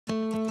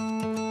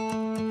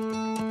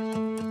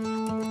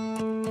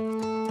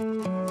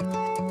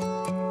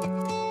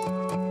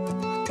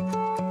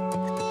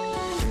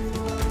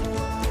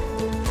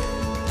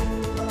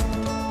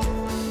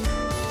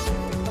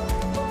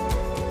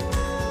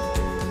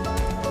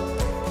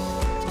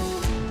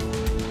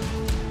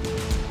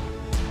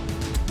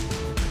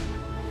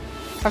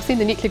I've seen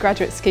the Nuclear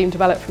Graduate scheme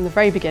develop from the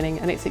very beginning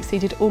and it's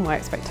exceeded all my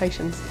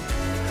expectations.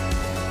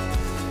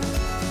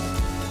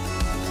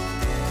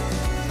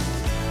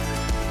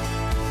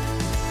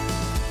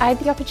 I had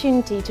the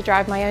opportunity to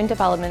drive my own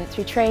development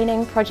through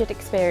training, project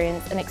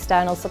experience and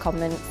external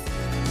secondments.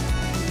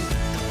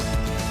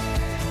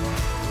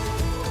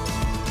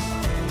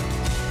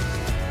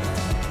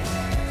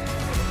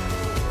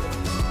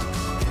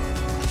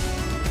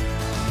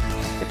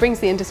 It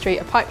brings the industry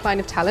a pipeline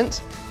of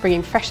talent,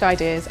 bringing fresh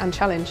ideas and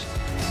challenge.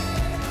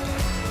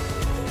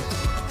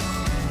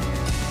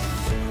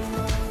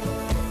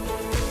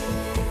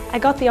 I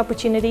got the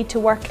opportunity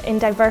to work in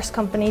diverse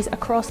companies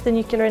across the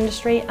nuclear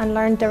industry and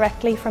learn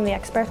directly from the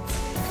experts.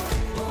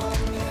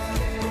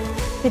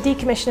 The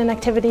decommissioning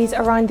activities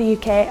around the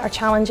UK are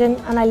challenging,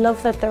 and I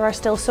love that there are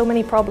still so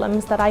many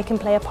problems that I can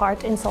play a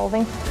part in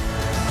solving.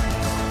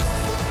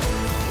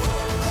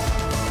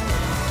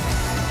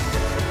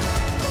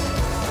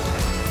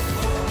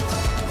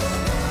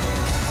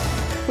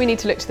 We need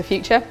to look to the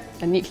future,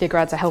 and nuclear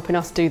grads are helping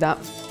us do that.